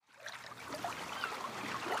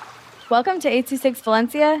Welcome to 826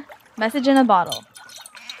 Valencia, message in a bottle.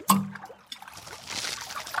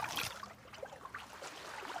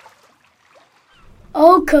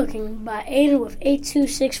 Oh Cooking by Aiden with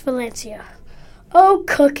 826 Valencia. Oh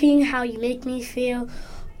Cooking, how you make me feel.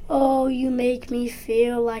 Oh, you make me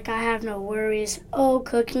feel like I have no worries. Oh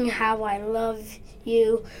Cooking, how I love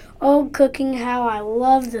you. Oh Cooking, how I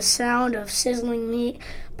love the sound of sizzling meat.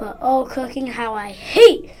 But oh Cooking, how I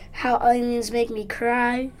hate how onions make me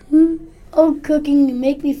cry. Oh Cooking, you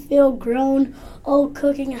make me feel grown. Oh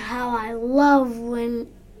Cooking, how I love when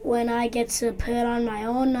I get to put on my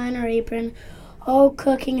own niner apron. Oh,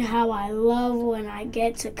 Cooking, how I love when I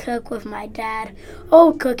get to cook with my dad.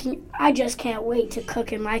 Oh, Cooking, I just can't wait to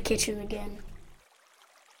cook in my kitchen again.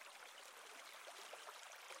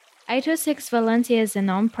 826 Valencia is a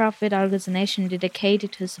non-profit organization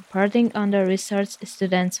dedicated to supporting under-researched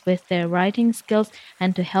students with their writing skills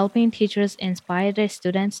and to helping teachers inspire their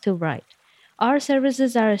students to write. Our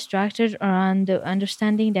services are structured around the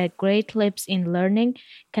understanding that great leaps in learning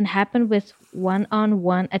can happen with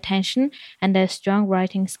one-on-one attention and that strong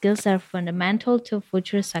writing skills are fundamental to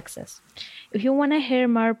future success. If you want to hear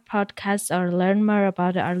more podcasts or learn more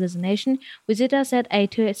about the organization, visit us at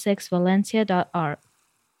 826valencia.org.